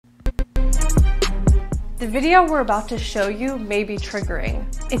The video we're about to show you may be triggering.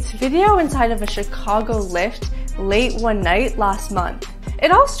 It's video inside of a Chicago Lyft late one night last month. It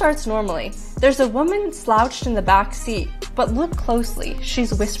all starts normally. There's a woman slouched in the back seat, but look closely,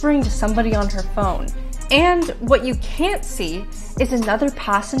 she's whispering to somebody on her phone. And what you can't see is another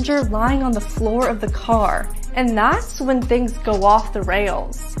passenger lying on the floor of the car. And that's when things go off the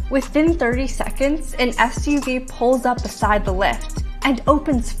rails. Within 30 seconds, an SUV pulls up beside the Lyft and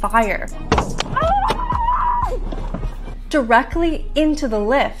opens fire. Directly into the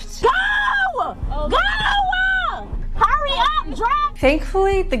Lyft. Go! Go! Hurry up, drive!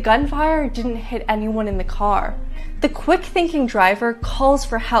 Thankfully, the gunfire didn't hit anyone in the car. The quick-thinking driver calls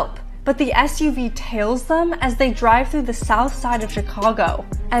for help, but the SUV tails them as they drive through the south side of Chicago.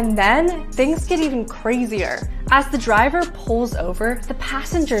 And then, things get even crazier. As the driver pulls over, the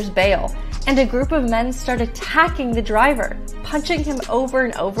passengers bail, and a group of men start attacking the driver, punching him over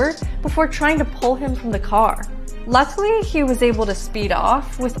and over before trying to pull him from the car. Luckily, he was able to speed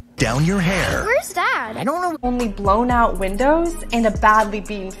off with down your hair. Where's Dad? I don't know. Only blown out windows and a badly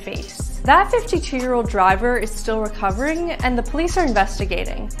beaten face. That 52-year-old driver is still recovering and the police are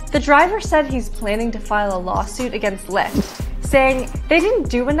investigating. The driver said he's planning to file a lawsuit against Lyft, saying they didn't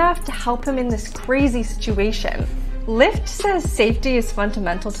do enough to help him in this crazy situation. Lyft says safety is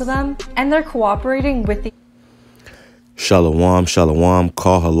fundamental to them and they're cooperating with the Shalom, shalom,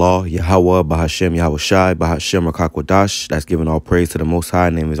 call halal, Yahweh, Bahashem, Yahweh Shai, Bahashem, Rakakwadash. That's giving all praise to the Most High,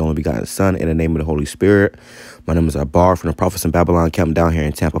 in the name of His only begotten Son, in the name of the Holy Spirit. My name is Abar from the Prophets in Babylon, camping down here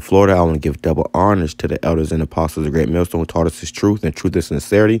in Tampa, Florida. I want to give double honors to the elders and apostles of the great millstone who taught us His truth and truth is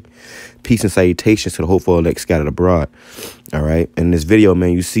sincerity. Peace and salutations to the hopeful elect scattered abroad. All right. In this video,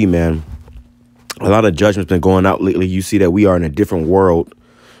 man, you see, man, a lot of judgment's been going out lately. You see that we are in a different world,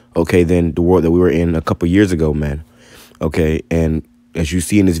 okay, than the world that we were in a couple years ago, man. Okay, and as you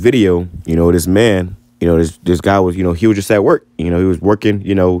see in this video, you know, this man, you know, this guy was, you know, he was just at work. You know, he was working,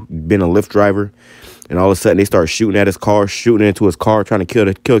 you know, being a Lyft driver. And all of a sudden they start shooting at his car, shooting into his car, trying to kill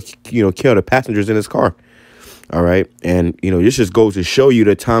the passengers in his car. All right. And, you know, this just goes to show you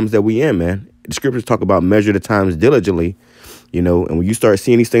the times that we in, man. The scriptures talk about measure the times diligently, you know, and when you start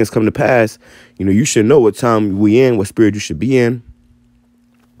seeing these things come to pass, you know, you should know what time we in, what spirit you should be in.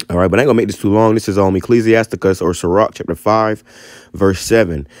 All right, but I ain't gonna make this too long. This is Ecclesiasticus or Sirach chapter 5, verse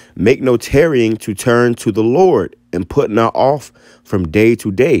 7. Make no tarrying to turn to the Lord and put not off from day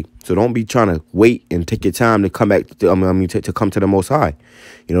to day. So don't be trying to wait and take your time to come back to come to the Most High.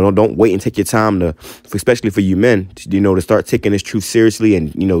 You know, don't wait and take your time to, especially for you men, to start taking this truth seriously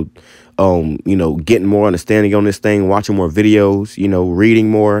and, getting more understanding on this thing, watching more videos,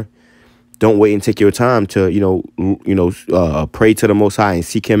 reading more. Don't wait and take your time to, pray to the Most High and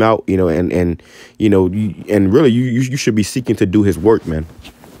seek Him out, and really you should be seeking to do His work, man.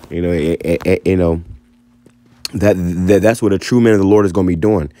 That's what a true man of the Lord is gonna be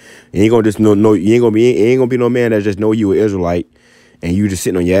doing. You ain't gonna just you ain't gonna be no man that just know you an Israelite and you just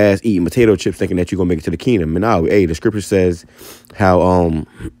sitting on your ass eating potato chips thinking that you're gonna make it to the kingdom. And now, hey, the scripture says how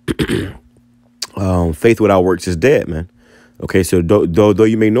faith without works is dead, man. Okay, so though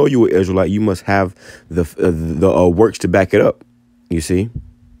you may know you an Israelite, you must have the works to back it up. You see,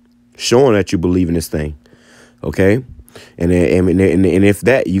 showing that you believe in this thing. Okay, and if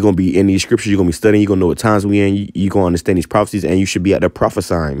that, you're gonna be in these scriptures, you're gonna be studying, you're gonna know what times we in, you're gonna understand these prophecies, and you should be out there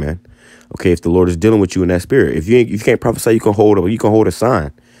prophesying, man. Okay, if the Lord is dealing with you in that spirit, if you can't prophesy, you can hold a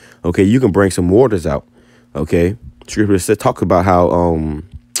sign. Okay, you can bring some waters out. Okay, scripture says talk about how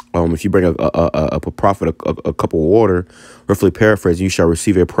if you bring a prophet a cup of water, roughly paraphrasing, you shall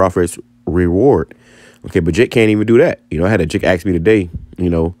receive a prophet's reward. Okay, but Jake can't even do that. I had a Jake ask me today,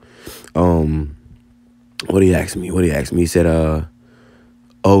 what did he ask me? He said, and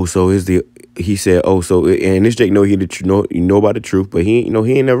this Jake know know about the truth, but he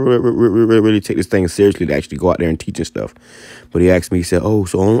ain't never really take this thing seriously to actually go out there and teach and stuff. But he asked me, he said,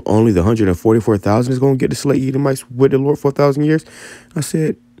 so only the 144,000 is going to get the slate Edomites with the Lord for 1,000 years? I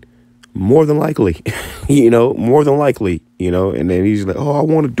said, more than likely, more than likely, and then he's like, I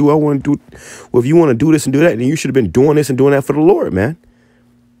want to do. Well, if you want to do this and do that, then you should have been doing this and doing that for the Lord, man.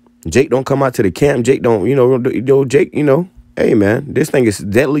 Jake don't come out to the camp. Jake don't, Jake, hey, man, this thing is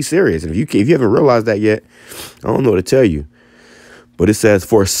deadly serious. And if you haven't realized that yet, I don't know what to tell you. But it says,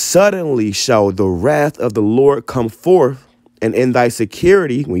 for suddenly shall the wrath of the Lord come forth, and in thy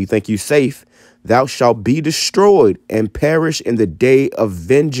security, when you think you safe, thou shalt be destroyed and perish in the day of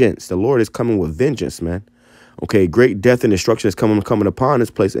vengeance. The Lord is coming with vengeance, man. Okay, great death and destruction is coming upon this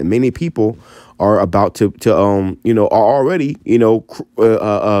place, and many people are about to are already, giving up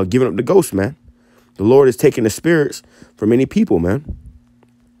the ghost, man. The Lord is taking the spirits from many people, man.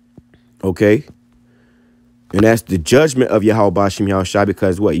 Okay, And that's the judgment of Yahweh Bashim Yahushai,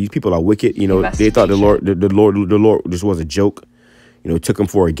 because what? You people are wicked. You know, they thought the Lord just was a joke. You know, took them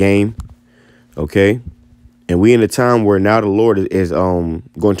for a game. Okay. And we in a time where now the Lord is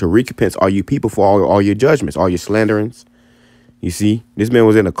going to recompense all you people for all your judgments, all your slanderings. You see, this man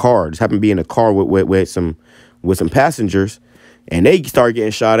was in a car. Just happened to be in a car with some passengers, and they start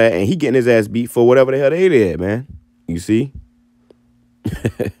getting shot at, and he getting his ass beat for whatever the hell they did, man. You see.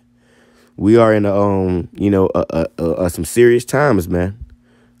 We are in some serious times, man.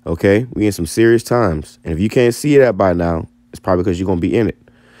 Okay, we in some serious times, and if you can't see that by now, it's probably because you're gonna be in it.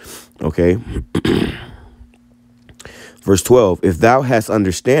 Okay. Verse 12: If thou hast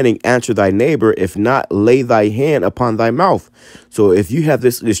understanding, answer thy neighbor; if not, lay thy hand upon thy mouth. So if you have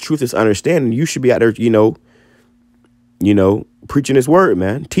this truth, this understanding, you should be out there, preaching this word,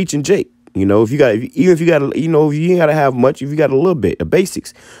 man, teaching Jake. You know, if you ain't gotta have much, if you got a little bit, the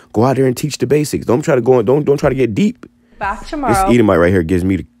basics, go out there and teach the basics. Don't try to don't try to get deep. Back tomorrow. This Edomite right here gives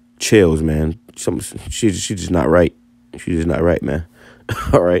me the chills, man. She's just not right. She's just not right, man.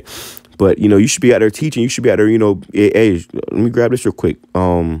 All right. But, you should be out there teaching. You should be out there, hey, let me grab this real quick.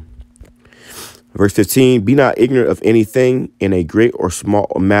 Verse 15, be not ignorant of anything in a great or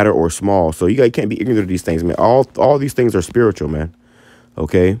small matter or small. So you can't be ignorant of these things, man. All these things are spiritual, man.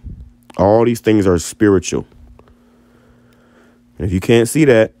 Okay. All these things are spiritual. And if you can't see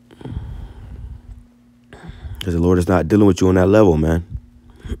that, because the Lord is not dealing with you on that level, man.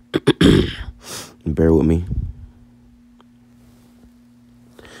 Bear with me.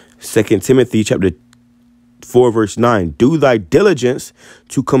 2 Timothy chapter 4, verse 9. Do thy diligence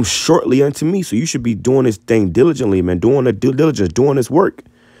to come shortly unto me. So you should be doing this thing diligently, man. Doing the due diligence, doing this work.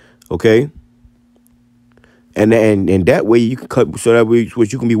 Okay. And that way you can cut, so that way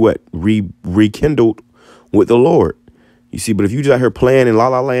you can be rekindled with the Lord. You see, but if you just out here playing in la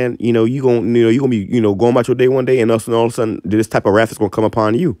la land, you gonna be, going about your day one day, and all of a sudden this type of wrath is gonna come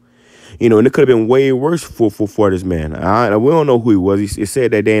upon you. And it could have been way worse for this man. We don't know who he was. It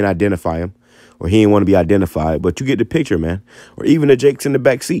said that they didn't identify him, or he didn't want to be identified. But you get the picture, man. Or even the Jakes in the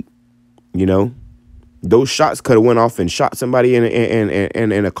back seat. Those shots could have went off and shot somebody in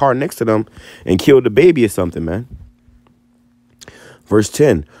a car next to them and killed the baby or something, man. Verse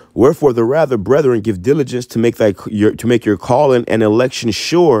 10. Wherefore the rather, brethren, give diligence to make your calling and election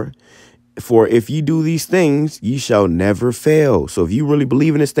sure. For if you do these things, ye shall never fail. So if you really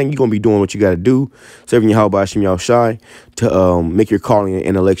believe in this thing, you're going to be doing what you got to do, serving Yahweh Hashem Yahushai, to make your calling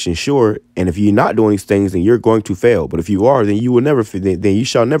and election sure. And if you're not doing these things, then you're going to fail. But if you are, then you will never. Then you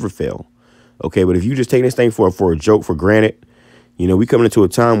shall never fail. Okay, but if you just take this thing for a joke, for granted, we coming into a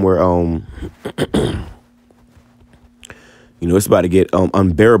time where it's about to get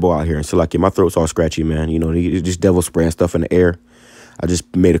unbearable out here. And so, like, my throat's all scratchy, man. Just devil spraying stuff in the air. I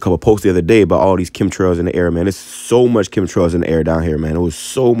just made a couple posts the other day about all these chemtrails in the air, man. There's so much chemtrails in the air down here, man. It was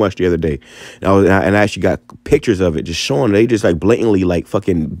so much the other day. And I actually got pictures of it just showing they just like blatantly like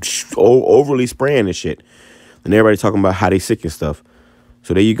fucking overly spraying and shit. And everybody talking about how they sick and stuff.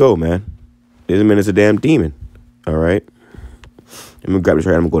 So there you go, man. This man is a damn demon. All right. Let me grab this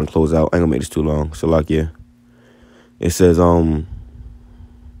right. I'm going to close out. I ain't gonna make this too long. So like, yeah. It says, 2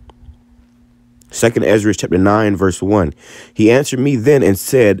 Ezra chapter 9, verse 1. He answered me then and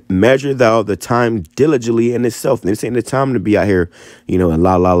said, measure thou the time diligently in itself. And this ain't the time to be out here, in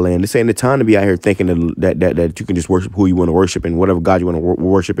la la land. This ain't the time to be out here thinking that you can just worship who you want to worship and whatever God you want to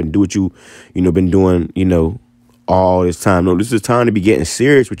worship and do what you been doing, all this time. No, this is time to be getting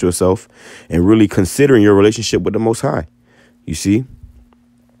serious with yourself and really considering your relationship with the Most High. You see,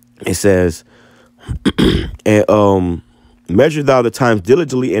 it says, and measure thou the times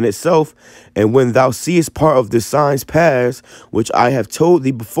diligently in itself, and when thou seest part of the signs pass, which I have told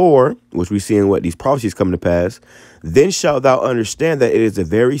thee before, which we see in what these prophecies come to pass, then shalt thou understand that it is the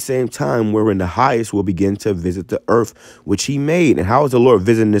very same time wherein the highest will begin to visit the earth which he made. And how is the Lord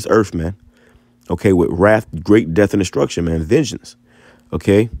visiting this earth, man? Okay, with wrath, great death, and destruction, man, vengeance.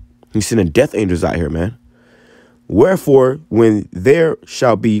 Okay, he's sending death angels out here, man. Wherefore, when there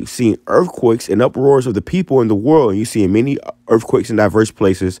shall be seen earthquakes and uproars of the people in the world, and you see many earthquakes in diverse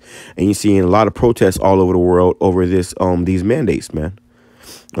places, and you see a lot of protests all over the world over this, these mandates, man.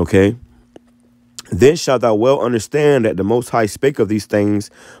 Okay. Then shalt thou well understand that the Most High spake of these things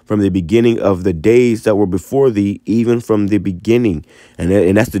from the beginning of the days that were before thee, even from the beginning.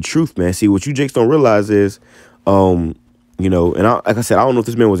 And that's the truth, man. See, what you jakes don't realize is, and like I said, I don't know if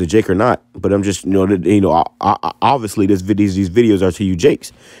this man was a Jake or not, but I'm just, obviously these videos are to you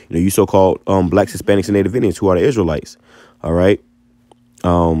Jakes, you so-called blacks, Hispanics, and Native Indians who are the Israelites. All right.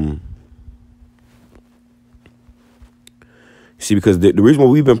 See, because the reason why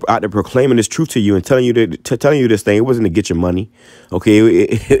we've been out there proclaiming this truth to you and telling you telling you this thing, it wasn't to get your money, okay?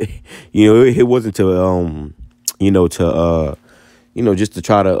 It wasn't to just to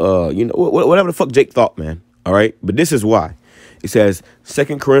try to whatever the fuck Jake thought, man. All right, but this is why. It says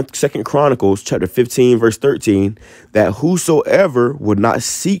Second Chronicles chapter 15 verse 13 that whosoever would not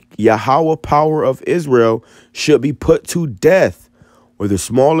seek Yahweh power of Israel should be put to death, whether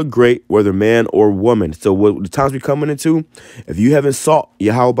small or great, whether man or woman. So what the times we coming into, if you haven't sought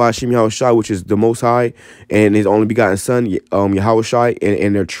Yahweh Ba'Shem Yahweh Shai, which is the Most High, and His only begotten Son, Yahweh Shai,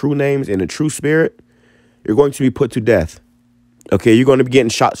 and their true names and the true spirit, you're going to be put to death. Okay, you're going to be getting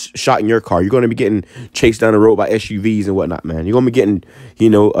shot in your car. You're going to be getting chased down the road by SUVs and whatnot, man. You're going to be getting,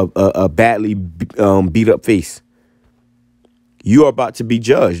 a badly beat up face. You are about to be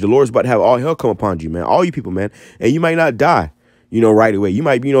judged. The Lord's about to have all hell come upon you, man. All you people, man. And you might not die, right away. You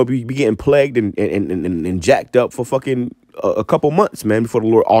might, be getting plagued and jacked up for fucking a couple months, man, before the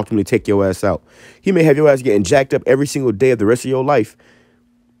Lord ultimately take your ass out. He may have your ass getting jacked up every single day of the rest of your life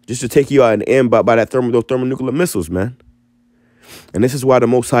just to take you out and end by those thermonuclear missiles, man. And this is why the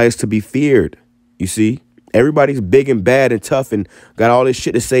Most High is to be feared. You see, everybody's big and bad and tough and got all this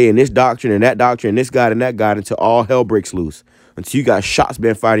shit to say and this doctrine and that doctrine and this God and that God until all hell breaks loose. Until you got shots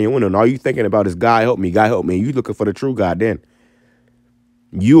being fired in your window and all you thinking about is God help me, God help me. You looking for the true God then.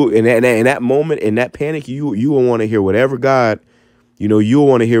 You in that moment, in that panic, you will want to hear whatever God, you'll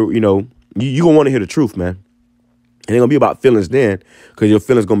want to hear, you gonna want to hear the truth, man. It ain't gonna be about feelings then, because your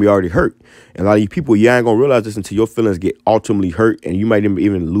feelings gonna be already hurt. And a lot of you people, you ain't gonna realize this until your feelings get ultimately hurt, and you might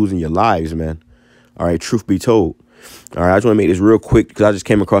even losing your lives, man. All right, truth be told. All right, I just want to make this real quick because I just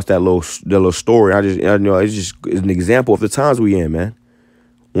came across that little story. It's just an example of the times we in, man.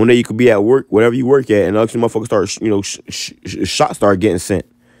 One day you could be at work, whatever you work at, and the motherfuckers start, shots start getting sent.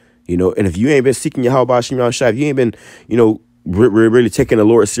 And if you ain't been seeking your Yahweh Ba'Shem Yahweh Shai, if you ain't been, really taking the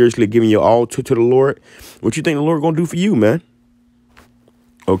Lord seriously, giving your all to the Lord, what you think the Lord gonna do for you, man?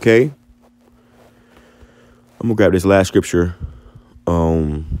 Okay, I'm gonna grab this last scripture. We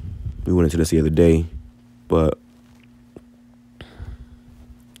went into this the other day, but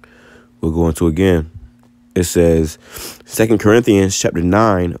we'll go into it again. It says 2 Corinthians chapter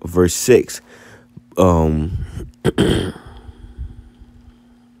 9 verse 6.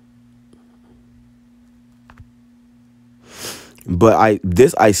 But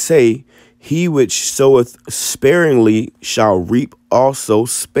I say, he which soweth sparingly shall reap also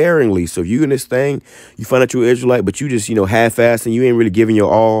sparingly. So if you in this thing, you find out you're an Israelite, but you just, half-assed and you ain't really giving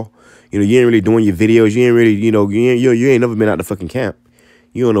your all. You ain't really doing your videos. You ain't really, you ain't never been out the fucking camp.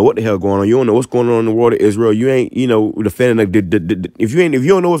 You don't know what the hell going on. You don't know what's going on in the world of Israel. You ain't, defending if you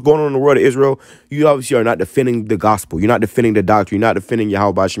don't know what's going on in the world of Israel, you obviously are not defending the gospel. You're not defending the doctrine. You're not defending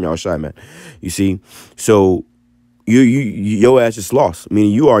Yahweh Ba'Shem Yahweh Shai, man. You see, so your ass is lost. I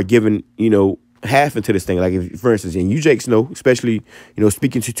mean, you are giving, half into this thing. Like, if, for instance, and you Jakes know, especially,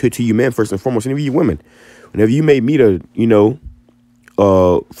 speaking to you men first and foremost, and even you women, whenever you may meet a,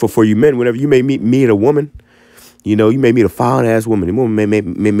 for you men, whenever you may meet a woman, you may meet a fine ass woman. The woman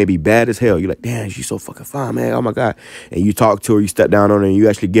may be bad as hell. You're like, damn, she's so fucking fine, man. Oh my God. And you talk to her, you step down on her, and you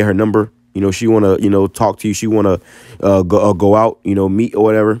actually get her number. She wanna, talk to you. She wanna go out, meet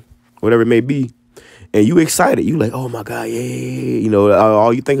or whatever it may be. And you excited. You like, oh my God, yeah.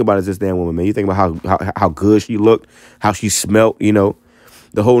 All you think about is this damn woman, man. You think about how good she looked, how she smelt, the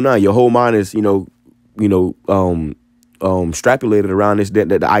whole nine. Your whole mind is, extrapolated around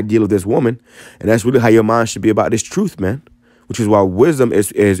the ideal of this woman. And that's really how your mind should be about this truth, man. Which is why wisdom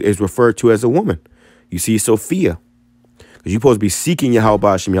is referred to as a woman. You see, Sophia. Because you're supposed to be seeking Yahweh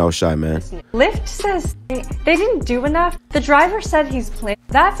Ba'Shem Yahweh Shai, man. Lyft says they didn't do enough. The driver said he's playing.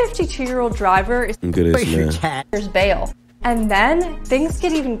 That 52-year-old driver is there's bail. And then things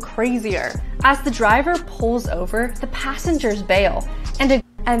get even crazier. As the driver pulls over, the passengers bail. And then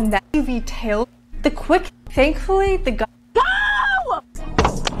UV tail. Thankfully, the guy. Go!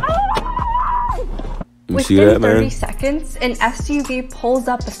 Within 30 seconds, an SUV pulls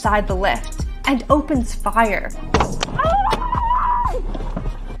up beside the lift and opens fire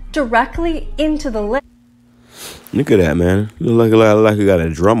directly into the lift. Look at that, man. You look like you got a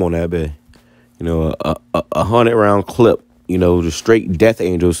drum on that bed. A 100-round clip. The straight death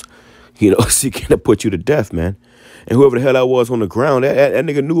angels, seeking to put you to death, man. And whoever the hell that was on the ground, that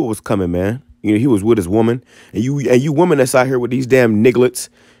nigga knew it was coming, man. He was with his woman. And you women that's out here with these damn nigglets,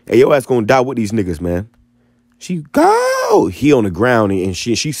 and your ass gonna die with these niggas, man. He on the ground, and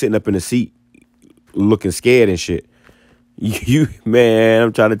she's sitting up in the seat looking scared and shit. Man,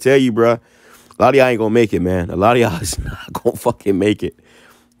 I'm trying to tell you, bro. A lot of y'all ain't gonna make it, man. A lot of y'all is not gonna fucking make it.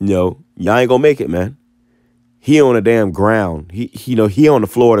 Y'all ain't gonna make it, man. He on the damn ground. He on the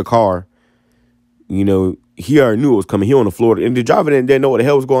floor of the car. He already knew it was coming. He on the floor, and the driver didn't know what the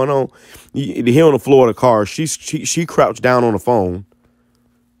hell was going on. He on the floor of the car. She crouched down on the phone.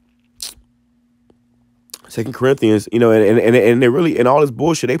 2 Corinthians, and they really, in all this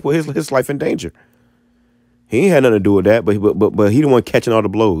bullshit, they put his life in danger. He ain't had nothing to do with that, but he the one catching all the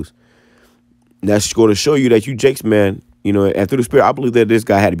blows. And that's going to show you that you Jake's man, and through the Spirit, I believe that this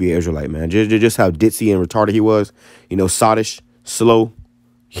guy had to be an Israelite, man. Just how ditzy and retarded he was, sottish, slow,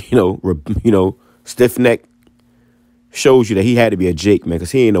 stiff-necked, shows you that he had to be a Jake, man,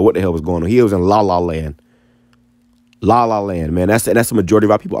 because he didn't know what the hell was going on. He was in La La Land. La La Land, man. That's the majority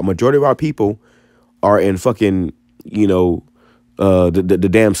of our people. A majority of our people are in fucking, the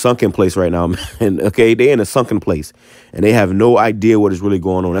damn sunken place right now, man. Okay, they're in a sunken place, and they have no idea what is really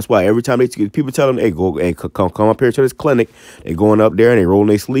going on. That's why every time people tell them, "Hey, come up here to this clinic," they going up there and they rolling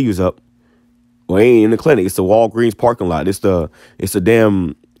their sleeves up. Well, they ain't in the clinic. It's the Walgreens parking lot. It's the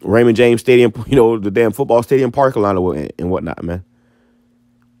damn Raymond James Stadium, the damn football stadium parking lot and whatnot, man.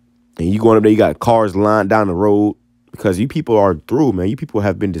 And you going up there, you got cars lined down the road because you people are through, man. You people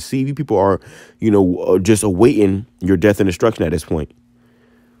have been deceived. You people are, just awaiting your death and destruction at this point.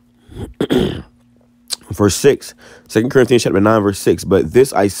 Verse 6, 2 Corinthians chapter 9, verse 6. But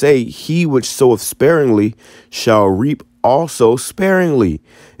this I say, he which soweth sparingly shall reap also sparingly,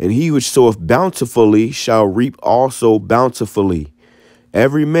 and he which soweth bountifully shall reap also bountifully.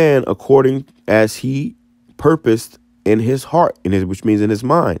 Every man according as he purposed in his heart, which means in his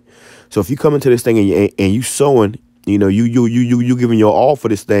mind. So if you come into this thing and you sowing, you giving your all for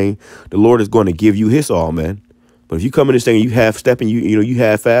this thing, the Lord is going to give you his all, man. But if you come in this thing and you half stepping, you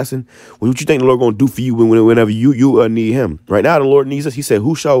half fasting, what you think the Lord going to do for you whenever you need him? Right now, the Lord needs us. He said,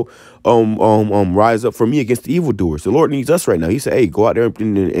 "Who shall rise up for me against the evildoers?" The Lord needs us right now. He said, "Hey, go out there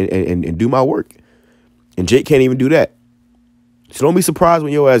and do my work." And Jake can't even do that. So don't be surprised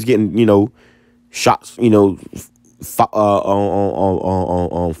when your ass getting, shots, fired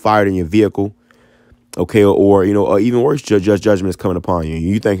in your vehicle. Okay, or even worse, judgment is coming upon you.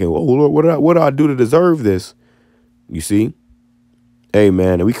 You thinking, "Oh Lord, what do I do to deserve this?" You see, hey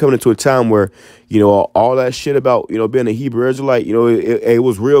man, and we coming into a time where all that shit about being a Hebrew Israelite, it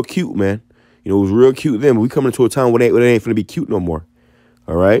was real cute, man. It was real cute then. But we coming into a time where it ain't gonna be cute no more.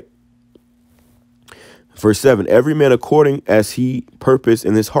 All right. Verse 7, every man according as he purposed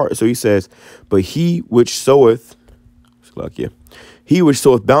in his heart. So he says, but he which soweth, he which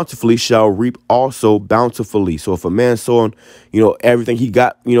soweth bountifully shall reap also bountifully. So if a man sowing, everything he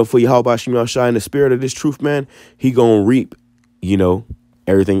got, for Yahweh Shem Yahshai in the spirit of this truth, man, he gonna reap,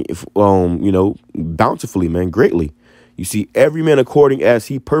 everything, bountifully, man, greatly. You see, every man according as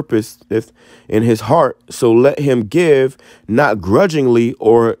he purposed in his heart. So let him give, not grudgingly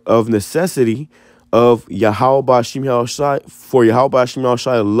or of necessity, of Yahweh Shem Yahshai, for Yahweh Shem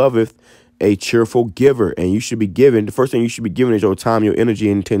Yahshai loveth a cheerful giver. And you should be giving, the first thing you should be giving is your time, your energy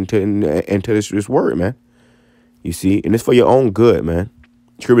into this word, man. You see, and it's for your own good, man.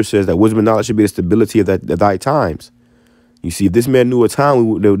 Scripture says that wisdom and knowledge should be the stability of thy times. You see, if this man knew a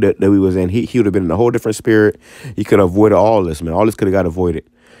time that we was in, he would have been in a whole different spirit. He could have avoided all this, man. All this could have got avoided,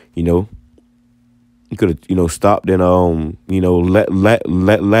 He could have, stopped and,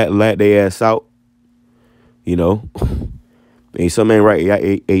 let their ass out. Hey, something ain't right.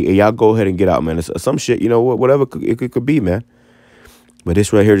 Y'all go ahead and get out, man. It's some shit, whatever it could be, man. But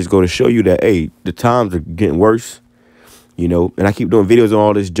this right here just go to show you that, hey, the times are getting worse, and I keep doing videos on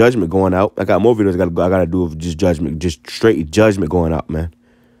all this judgment going out. I got more videos I gotta do of just judgment, just straight judgment going out, man.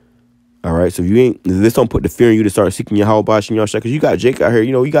 All right, so if this don't put the fear in you to start seeking your Yahweh Shem Yahshai, because you got Jake out here,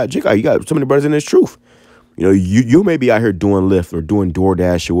 you got Jake out, you got so many brothers in this truth. You may be out here doing Lyft or doing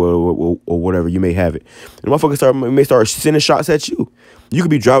DoorDash or whatever. You may have it. And the motherfucker may start sending shots at you. You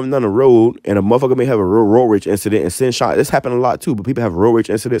could be driving down the road and a motherfucker may have a road rage incident and send shots. This happened a lot too, but people have road rage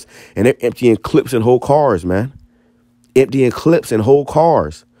incidents and they're emptying clips in whole cars, man. Emptying clips in whole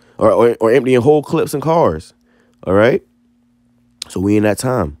cars or emptying whole clips in cars. All right. So we in that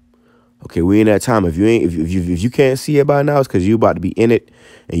time. Okay, we in that time. If you can't see it by now, it's because you about to be in it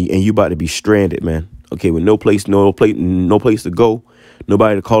and you about to be stranded, man. Okay, with no place to go,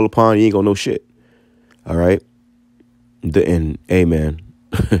 nobody to call upon, you ain't gonna know shit. All right, and amen.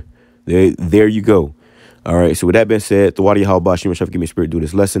 there you go. All right. So with that being said, the water Yahweh Shem Yahshai give me spirit to do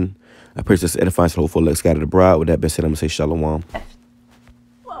this lesson. I pray this edifying, so hopeful, let's scatter the bride. With that being said, I'm gonna say shalom.